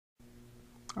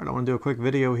All right, I want to do a quick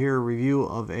video here, review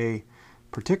of a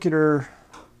particular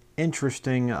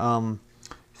interesting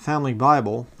family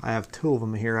Bible. I have two of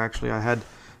them here actually. I had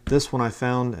this one I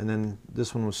found, and then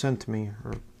this one was sent to me,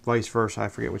 or vice versa. I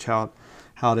forget which how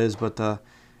it is, but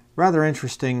rather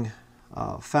interesting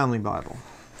family Bible.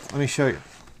 Let me show you.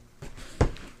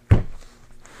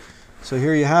 So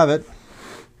here you have it,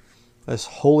 this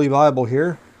Holy Bible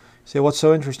here. See what's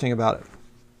so interesting about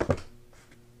it?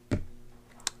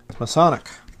 It's Masonic.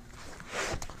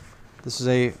 This is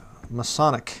a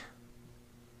Masonic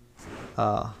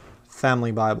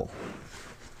family Bible.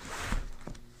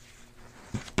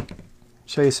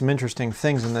 Show you some interesting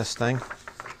things in this thing.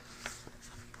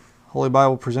 Holy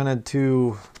Bible presented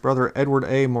to Brother Edward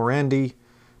A. Morandi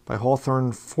by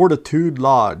Hawthorne Fortitude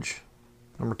Lodge,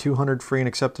 number 200, free and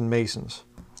accepted Masons.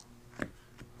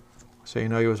 So you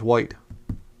know he was white.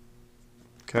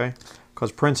 Okay?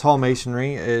 Because Prince Hall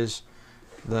Masonry is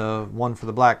the one for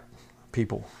the black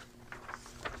people.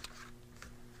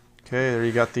 Okay, there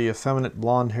you got the effeminate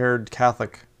blonde-haired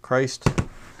Catholic Christ.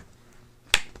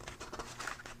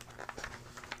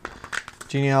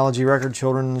 Genealogy record,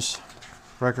 children's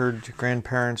record,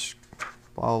 grandparents,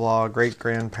 blah, blah, blah,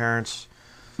 great-grandparents.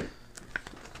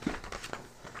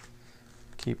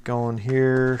 Keep going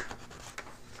here.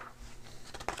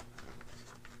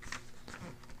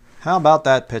 How about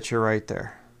that picture right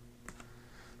there?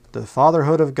 The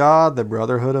fatherhood of God, the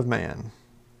brotherhood of man.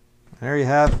 There you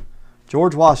have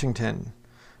George Washington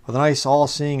with a nice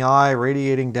all-seeing eye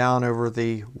radiating down over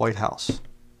the White House.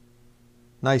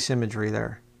 Nice imagery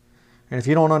there. And if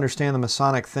you don't understand the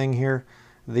Masonic thing here,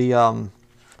 the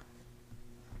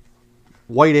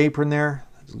white apron there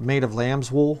is made of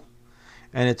lamb's wool,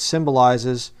 and it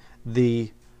symbolizes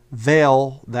the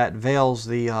veil that veils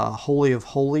the Holy of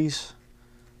Holies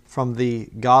from the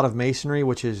God of Masonry,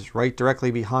 which is right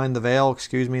directly behind the veil.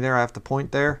 Excuse me there, I have to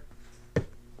point there.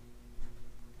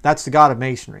 That's the God of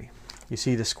Masonry. You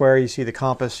see the square, you see the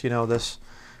compass, you know, this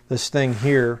thing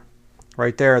here,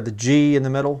 right there, the G in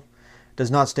the middle, does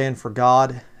not stand for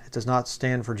God. It does not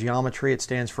stand for geometry. It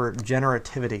stands for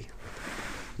generativity.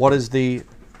 What is the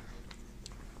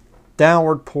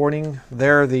downward pointing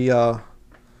there, the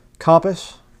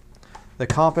compass? The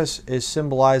compass is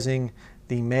symbolizing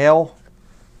the male.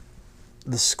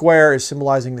 The square is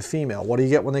symbolizing the female. What do you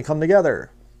get when they come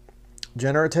together?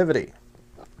 Generativity.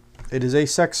 It is a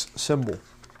sex symbol.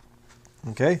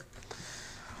 Okay?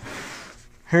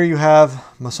 Here you have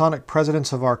Masonic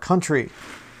presidents of our country.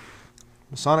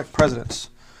 Masonic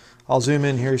presidents. I'll zoom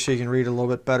in here so you can read a little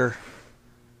bit better.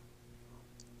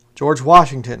 George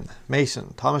Washington,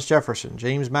 Mason. Thomas Jefferson,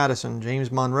 James Madison, James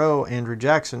Monroe, Andrew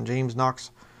Jackson, James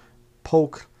Knox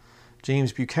Polk,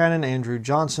 James Buchanan, Andrew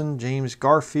Johnson, James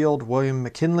Garfield, William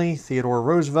McKinley, Theodore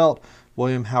Roosevelt,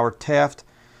 William Howard Taft,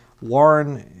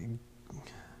 Warren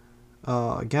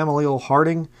Gamaliel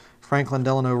Harding, Franklin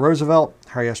Delano Roosevelt,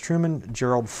 Harry S. Truman,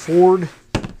 Gerald Ford.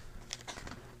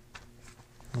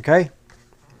 Okay?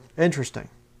 Interesting.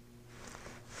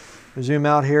 We zoom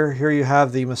out here. Here you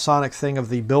have the Masonic thing of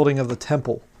the building of the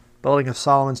temple. Building of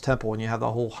Solomon's temple. And you have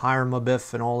the whole Hiram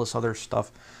Abiff and all this other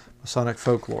stuff. Masonic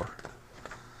folklore.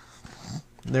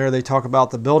 There they talk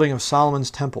about the building of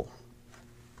Solomon's temple.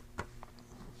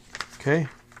 Okay?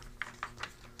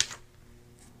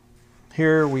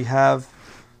 Here we have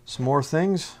some more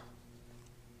things.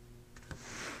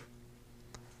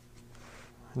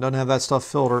 It doesn't have that stuff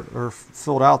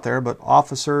filled out there, but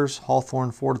officers,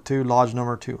 Hawthorne Fortitude, Lodge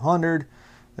number 200.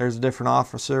 There's different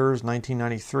officers,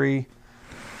 1993.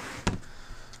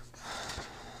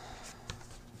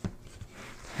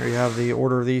 Here you have the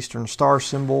Order of the Eastern Star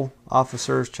symbol,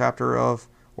 officers, chapter of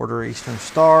Order of Eastern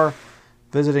Star,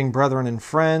 visiting brethren and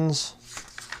friends.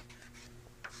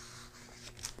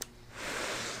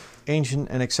 Ancient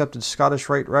and accepted Scottish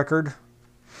Rite record,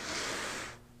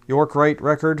 York Rite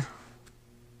record,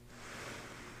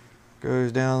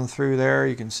 goes down through there.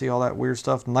 You can see all that weird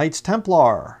stuff. Knights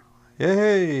Templar,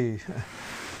 yay!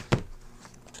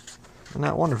 Isn't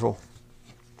that wonderful?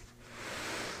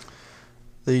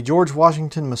 The George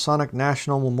Washington Masonic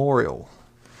National Memorial,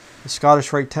 the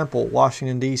Scottish Rite Temple,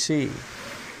 Washington, D.C.,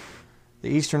 the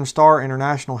Eastern Star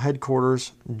International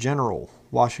Headquarters, General,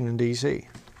 Washington, D.C.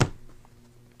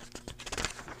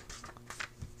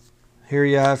 Here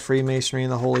you have Freemasonry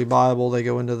and the Holy Bible. They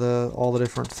go into all the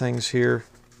different things here.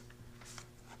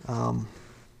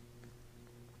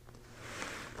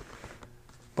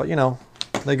 But you know,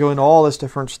 they go into all this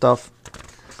different stuff,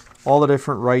 all the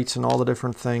different rites and all the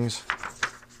different things.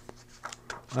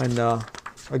 And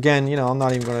again, you know, I'm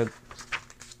not even going to,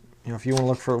 you know, if you want to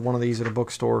look for one of these at a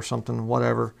bookstore or something,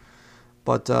 whatever.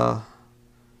 But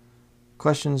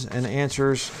Questions and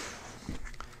answers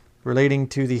relating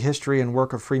to the history and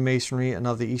work of Freemasonry and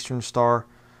of the Eastern Star,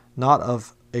 not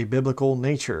of a biblical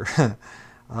nature.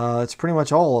 It's pretty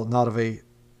much all not of a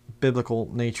biblical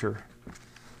nature.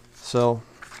 So,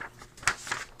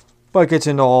 but it gets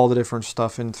into all the different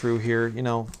stuff in through here. You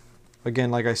know,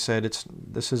 again, like I said,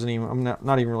 this isn't even. I'm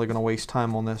not even really going to waste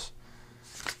time on this.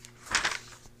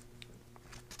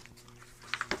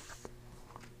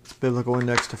 Biblical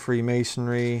Index to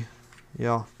Freemasonry.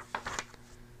 Yeah.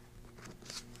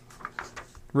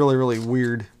 Really, really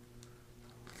weird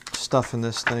stuff in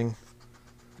this thing.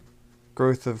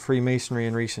 Growth of Freemasonry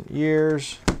in recent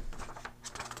years.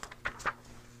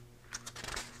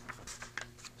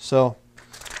 So,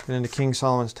 get into King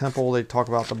Solomon's Temple. They talk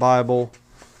about the Bible.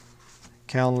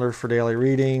 Calendar for daily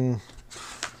reading.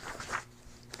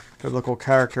 Biblical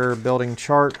character building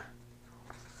chart.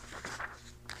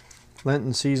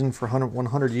 Lenten season for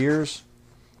 100 years.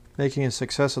 Making a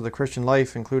success of the Christian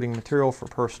life, including material for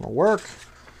personal work.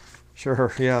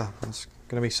 Sure, yeah, that's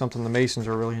going to be something the Masons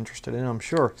are really interested in, I'm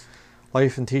sure.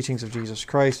 Life and teachings of Jesus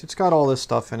Christ. It's got all this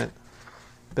stuff in it.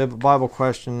 Bible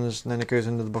questions, and then it goes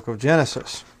into the book of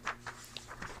Genesis.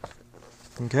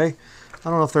 Okay, I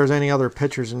don't know if there's any other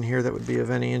pictures in here that would be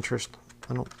of any interest.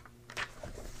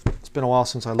 It's been a while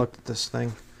since I looked at this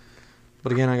thing.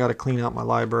 But again, I got to clean out my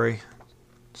library.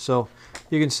 So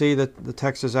you can see that the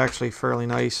text is actually fairly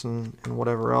nice and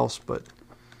whatever else, but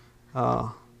you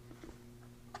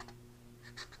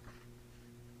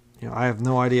know, I have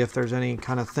no idea if there's any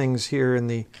kind of things here in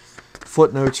the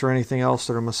footnotes or anything else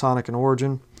that are Masonic in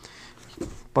origin.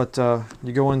 But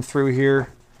you go in through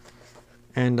here,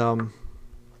 and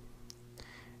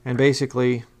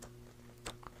basically,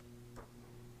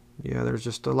 yeah, there's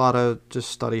just a lot of just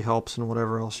study helps and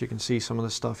whatever else. You can see some of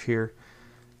the stuff here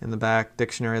in the back,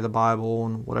 Dictionary of the Bible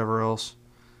and whatever else.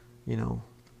 You know,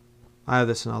 I have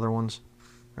this in other ones.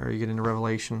 Or you get into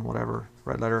Revelation, whatever,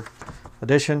 red letter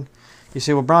edition. You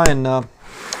say, well, Brian,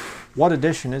 what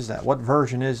edition is that? What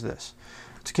version is this?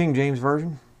 It's a King James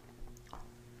version.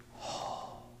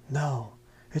 Oh, no,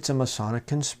 it's a Masonic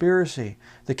conspiracy.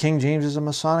 The King James is a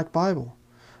Masonic Bible.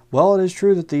 Well, it is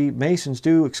true that the Masons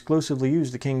do exclusively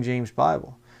use the King James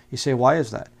Bible. You say, why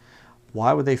is that?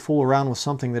 Why would they fool around with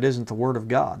something that isn't the Word of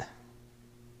God?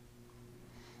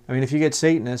 I mean, if you get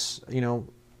Satanists, you know,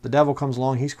 the devil comes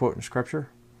along, he's quoting Scripture.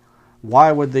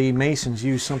 Why would the Masons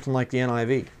use something like the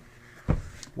NIV?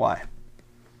 Why?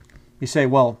 You say,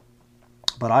 well,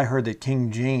 but I heard that King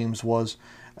James was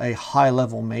a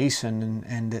high-level Mason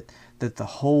and that the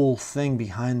whole thing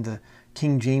behind the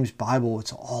King James Bible,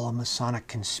 it's all a Masonic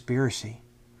conspiracy.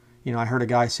 You know, I heard a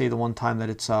guy say the one time that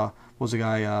it's, was a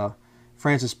guy,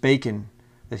 Francis Bacon,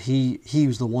 that he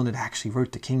was the one that actually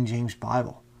wrote the King James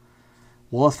Bible.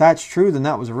 Well, if that's true, then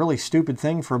that was a really stupid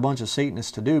thing for a bunch of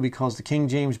Satanists to do, because the King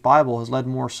James Bible has led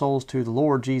more souls to the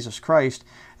Lord Jesus Christ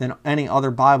than any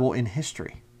other Bible in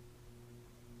history.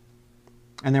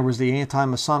 And there was the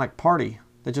anti-Masonic party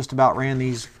that just about ran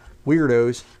these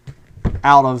weirdos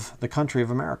out of the country of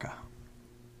America.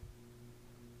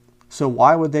 So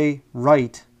why would they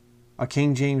write a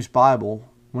King James Bible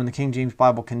when the King James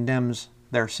Bible condemns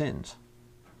their sins?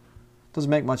 Doesn't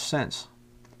make much sense.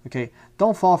 Okay,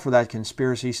 don't fall for that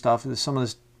conspiracy stuff. There's some of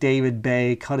this David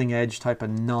Bay cutting edge type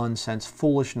of nonsense,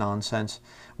 foolish nonsense,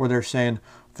 where they're saying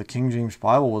the King James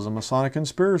Bible was a Masonic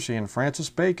conspiracy and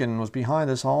Francis Bacon was behind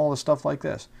this, all the stuff like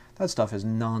this. That stuff is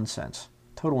nonsense.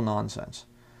 Total nonsense.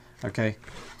 Okay,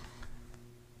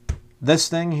 this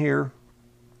thing here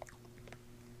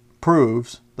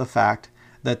proves the fact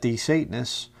that the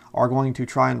Satanists are going to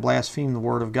try and blaspheme the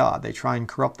Word of God. They try and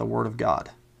corrupt the Word of God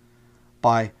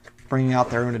by bringing out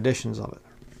their own editions of it.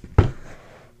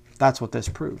 That's what this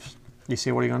proves. You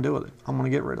see, what are you going to do with it? I'm going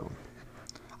to get rid of them.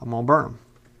 I'm going to burn them.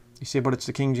 You see, but it's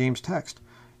the King James text.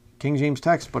 King James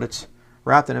text, but it's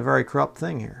wrapped in a very corrupt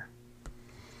thing here.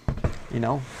 You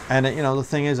know, and you know, the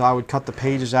thing is, I would cut the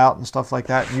pages out and stuff like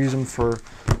that, use them for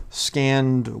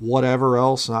scanned whatever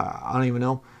else. I don't even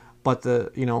know. But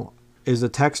you know, is the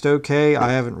text okay?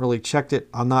 I haven't really checked it.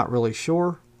 I'm not really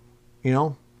sure. You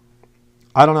know,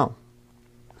 I don't know.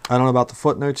 I don't know about the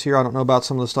footnotes here. I don't know about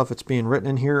some of the stuff that's being written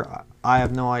in here. I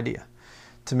have no idea.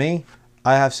 To me,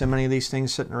 I have so many of these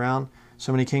things sitting around,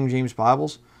 so many King James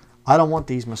Bibles. I don't want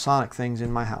these Masonic things in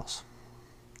my house.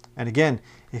 And again,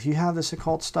 if you have this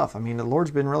occult stuff, I mean, the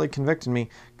Lord's been really convicting me.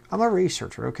 I'm a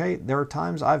researcher, okay? There are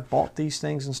times I've bought these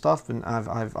things and stuff, and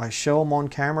I show them on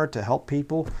camera to help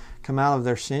people come out of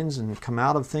their sins and come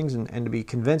out of things and to be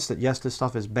convinced that, yes, this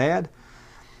stuff is bad.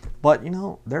 But, you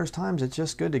know, there's times it's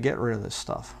just good to get rid of this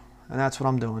stuff. And that's what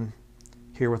I'm doing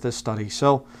here with this study.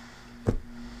 So,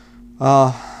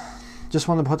 just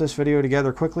wanted to put this video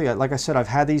together quickly. Like I said, I've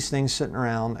had these things sitting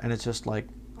around, and it's just like,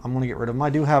 I'm going to get rid of them.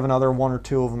 I do have another 1 or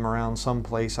 2 of them around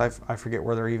someplace. I forget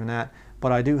where they're even at.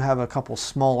 But I do have a couple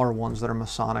smaller ones that are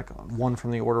Masonic. One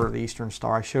from the Order of the Eastern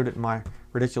Star. I showed it in my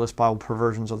Ridiculous Bible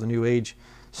Perversions of the New Age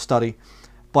study.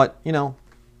 But, you know,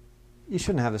 you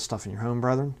shouldn't have this stuff in your home,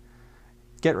 brethren.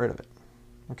 Get rid of it.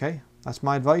 Okay? That's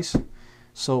my advice.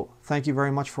 So thank you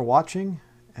very much for watching,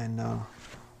 and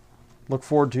look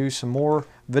forward to some more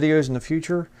videos in the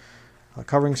future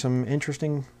covering some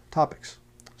interesting topics.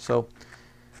 So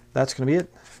that's going to be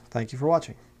it. Thank you for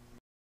watching.